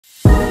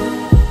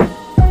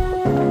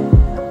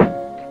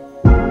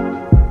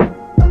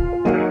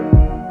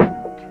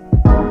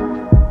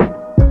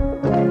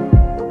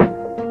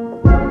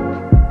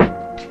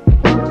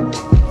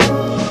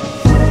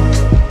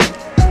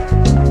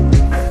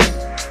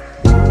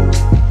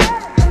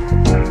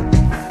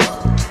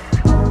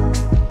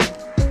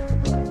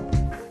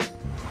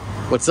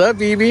What's up,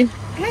 Beebee?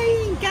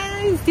 Hey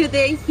guys,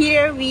 today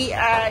here we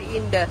are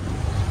in the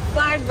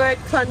Firebird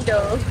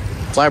condo.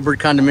 Firebird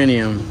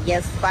Condominium.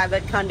 Yes,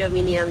 Firebird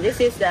Condominium. This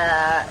is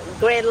a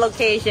great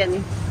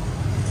location.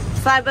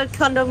 Firebird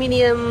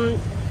Condominium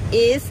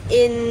is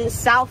in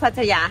South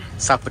Pattaya.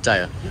 South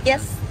Pattaya.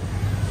 Yes.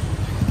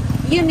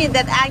 Unit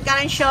that I'm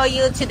gonna show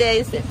you today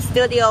is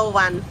Studio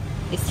 1.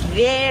 It's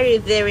very,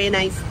 very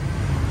nice.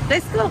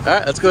 Let's go.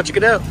 Alright, let's go check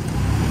it out.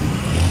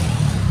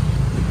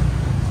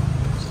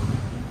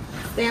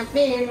 Step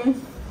in.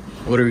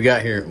 What do we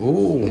got here?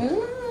 Ooh.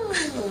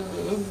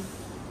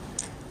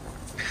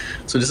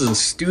 So this is a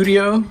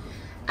studio?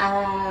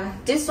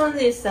 This one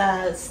is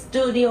a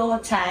studio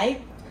type.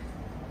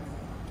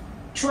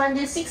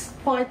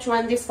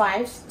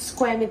 26.25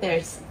 square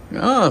meters.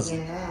 Oh,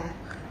 Yeah.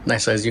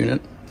 nice size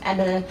unit.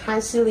 And a high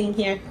ceiling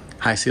here.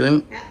 High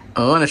ceiling? Yeah.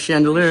 Oh, and a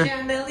chandelier.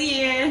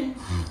 Chandelier.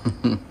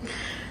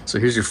 So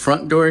here's your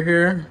front door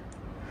here,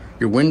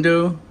 your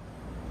window,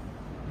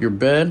 your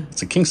bed.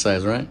 It's a king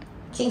size, right?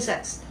 King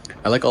size.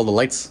 I like all the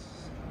lights.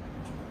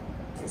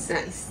 It's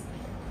nice.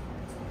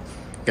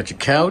 Got your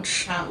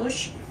couch.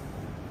 Couch.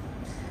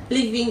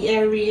 Living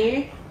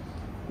area.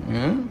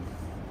 Yeah.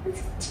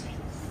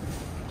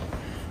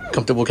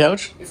 Comfortable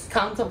couch. It's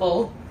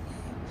comfortable.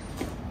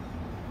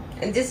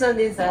 And this one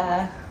is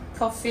a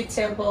coffee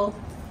table.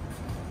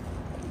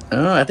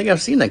 Oh, I think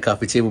I've seen that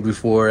coffee table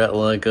before at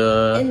like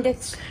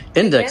Index.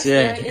 Index, Yes,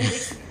 yeah.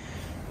 Index.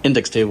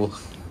 Index table.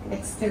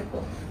 Index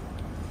table.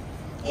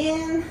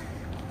 And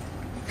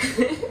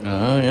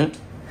Oh yeah.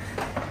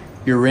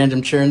 Your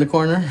random chair in the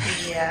corner.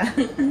 yeah.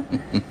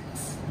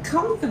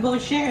 Comfortable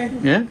chair.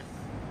 Yeah.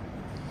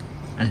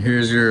 And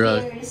here's your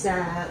Here is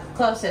a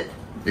closet.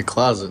 your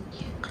closet.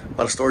 A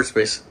lot of storage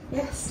space.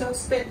 Yeah, so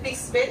split, big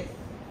split.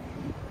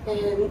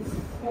 And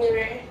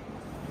mirror.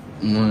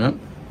 Yeah.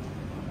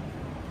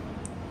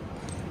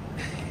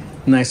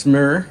 Nice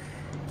mirror.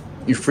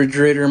 Your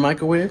refrigerator and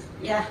microwave.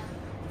 Yeah.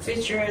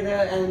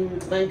 Refrigerator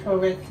and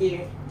microwave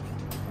here.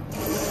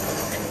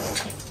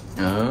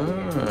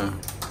 Ah.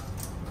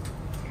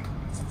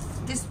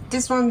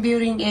 This one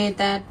building A,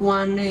 that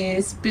one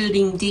is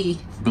building D.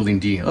 Building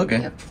D. Okay.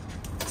 Yep.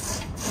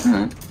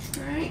 Alright.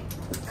 Alright,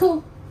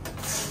 cool.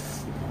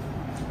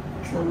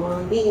 Come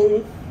on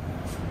in.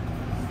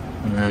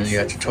 And then you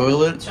got your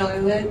toilet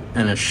Toilet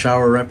and a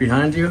shower right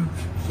behind you.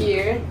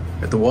 here.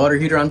 Got the water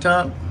heater on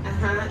top.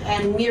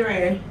 And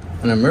mirror.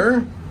 And a mirror.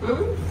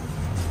 Hmm?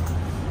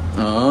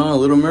 Oh, a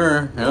little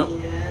mirror. Yep.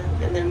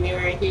 Yeah, and the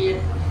mirror here.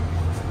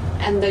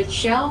 And the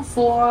shelf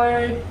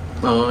for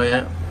Oh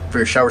yeah. For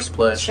your shower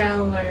splash.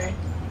 shower.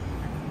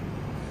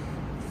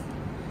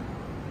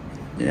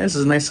 Yeah, this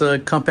is a nice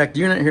compact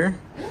unit here.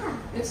 Yeah,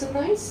 it's a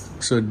nice.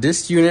 So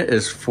this unit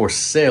is for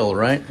sale,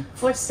 right?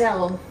 For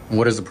sale.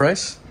 What is the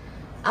price?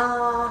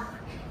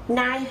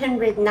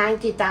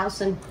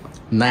 990,000.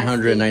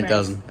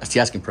 909,000. That's the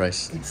asking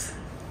price. Yes.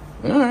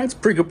 All right, it's a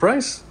pretty good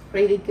price.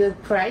 Really good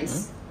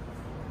price.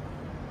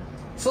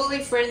 Fully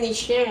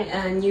furnished here,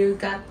 and you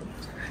got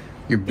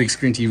Your big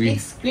screen TV. big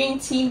screen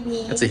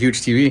TV. That's a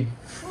huge TV.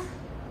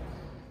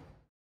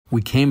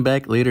 We came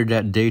back later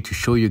that day to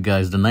show you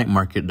guys the night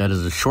market that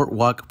is a short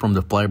walk from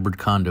the Firebird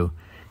condo.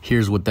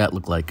 Here's what that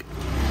looked like.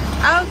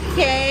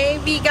 Okay,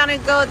 we're gonna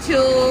go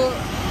to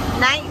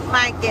night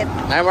market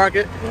Night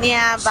market?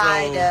 nearby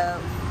So- the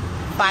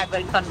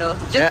Firebird condo.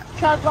 Just Yeah.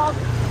 travel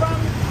from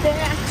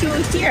there to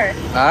here.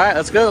 All right,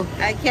 let's go.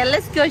 Okay,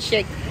 let's go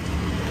check.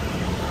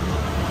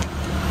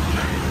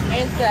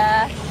 It's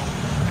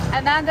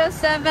another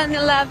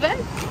 7-Eleven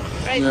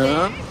right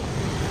there.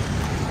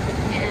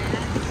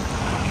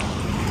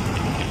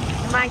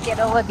 Market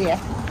over there.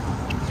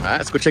 All right,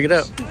 let's go check it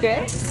out.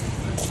 Okay.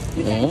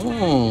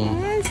 Oh.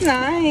 That's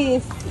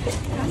nice.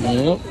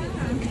 Yep.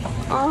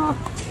 Oh.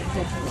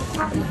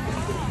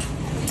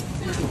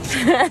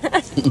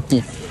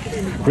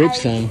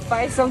 Grapes time.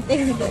 Buy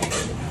something.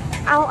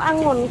 เอาอ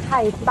งุ่นไข่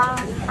ปลา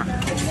ค่ะ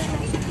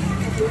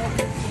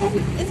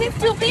Is it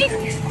too big?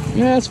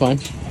 Yeah, that's fine.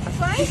 That's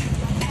fine.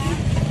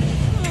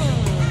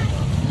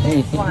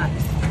 What?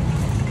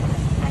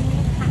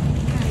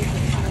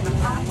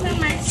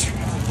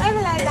 ไม่เป็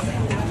นไรจ้ะ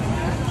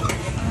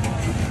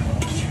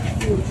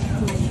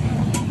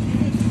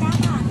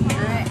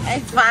I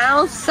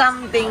found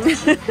something.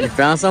 You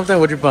found something?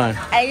 What'd you find?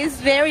 It's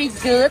very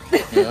good.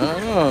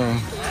 Oh.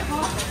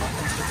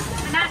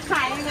 น่าข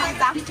ายยังไง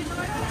จ๊ะ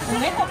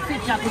ไม่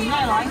60จากถึง100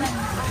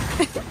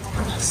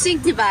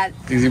 60 baht.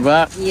 Easy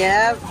bot.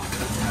 Yep.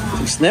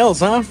 Some snails,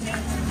 huh?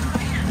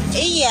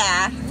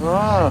 Yeah.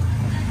 Oh.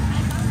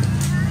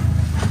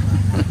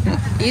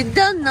 You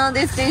don't know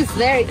this is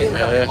very good.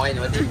 Yeah.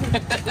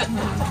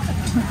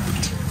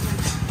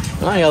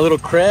 Oh, you got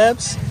little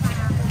crabs.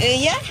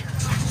 Yeah.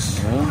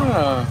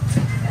 Oh.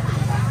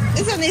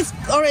 This one is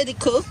already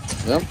cooked.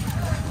 Yep.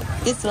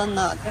 This one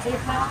not.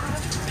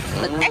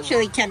 But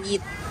actually can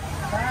eat.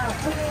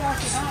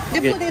 They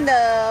Yeah. put in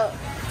the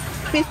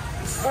fish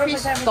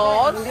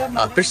sauce.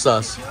 Fish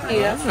sauce.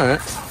 Yeah. All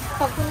right.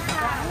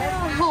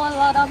 Whole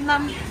lot of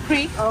nam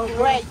creek.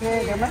 Right.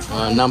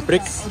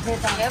 Namprik.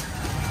 Yep.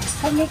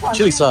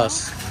 Chili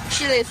sauce.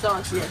 Chili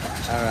sauce,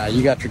 yes. All right,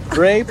 you got your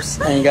grapes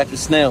and you got your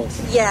snails.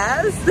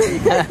 Yes.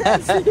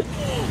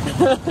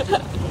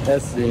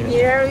 Let's see.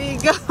 Here we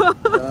go.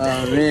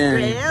 Oh man.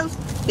 Grapes.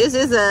 This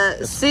is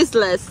a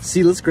seedless.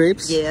 Seedless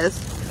grapes. Yes.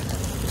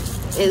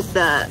 It's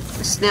the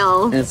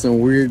snail. And some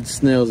weird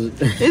snails.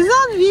 It's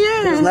not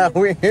weird. It's not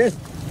weird.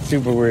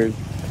 Super weird.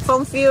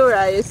 From few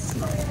rice.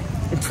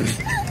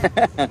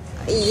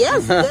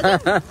 Yes.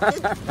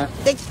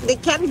 They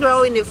can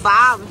grow in the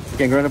farm. You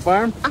can grow on a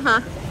farm?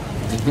 Uh-huh.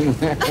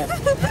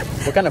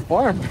 What kind of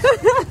farm?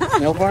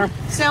 Snail farm?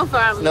 Snail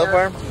farm. Snail yeah.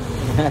 farm?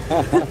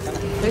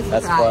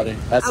 That's funny.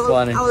 That's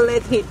funny. I'll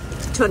let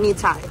Tony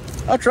try.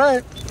 I'll try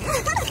it.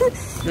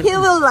 He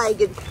will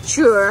like it.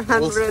 Sure.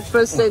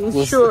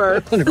 100%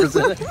 sure.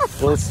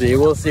 100%. We'll see.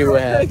 We'll see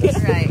what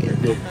happens. Right.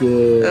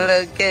 Good.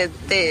 Look at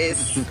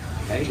this. Look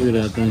at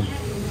that thing.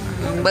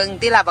 เบิ่ง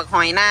ที่ละบักห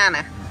อยหน้า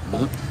น่ะ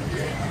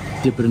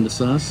Dip it in the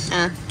sauce.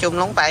 จุ่ม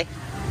ลงไป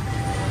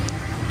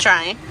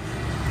Try.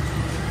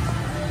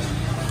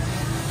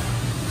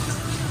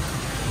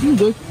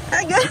 Good.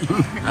 Okay.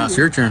 Now it's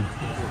your turn.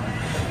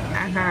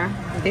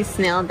 This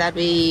snail that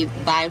we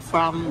buy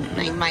from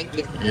my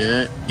market.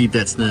 Yeah, eat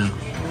that snail.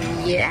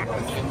 Yeah.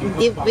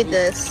 Dip with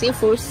the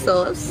seafood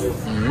sauce.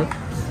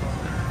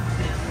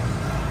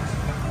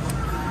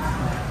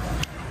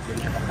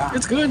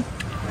 It's good.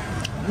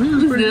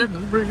 It's pretty good.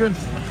 It's pretty good.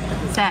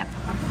 Sap.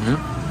 Yeah.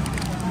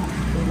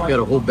 Got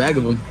a whole bag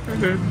of them.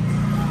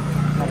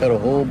 Got a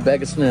whole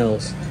bag of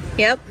snails.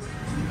 Yep.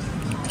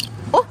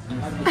 Oh.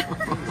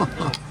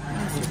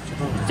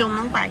 จุ่ม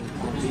ลงไป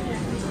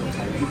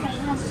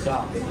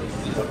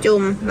จุ่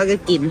มแล้วก็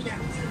กิน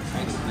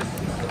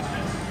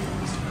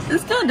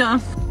It's good though.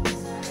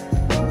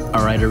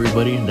 Alright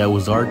everybody, that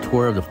was our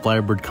tour of the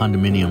Flybird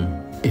Condominium.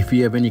 If you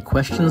have any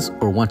questions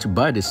or want to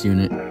buy this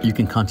unit, you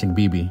can contact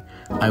Beebee.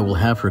 I will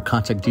have her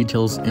contact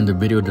details in the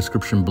video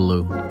description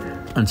below.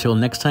 Until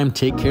next time,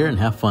 take care and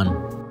have fun.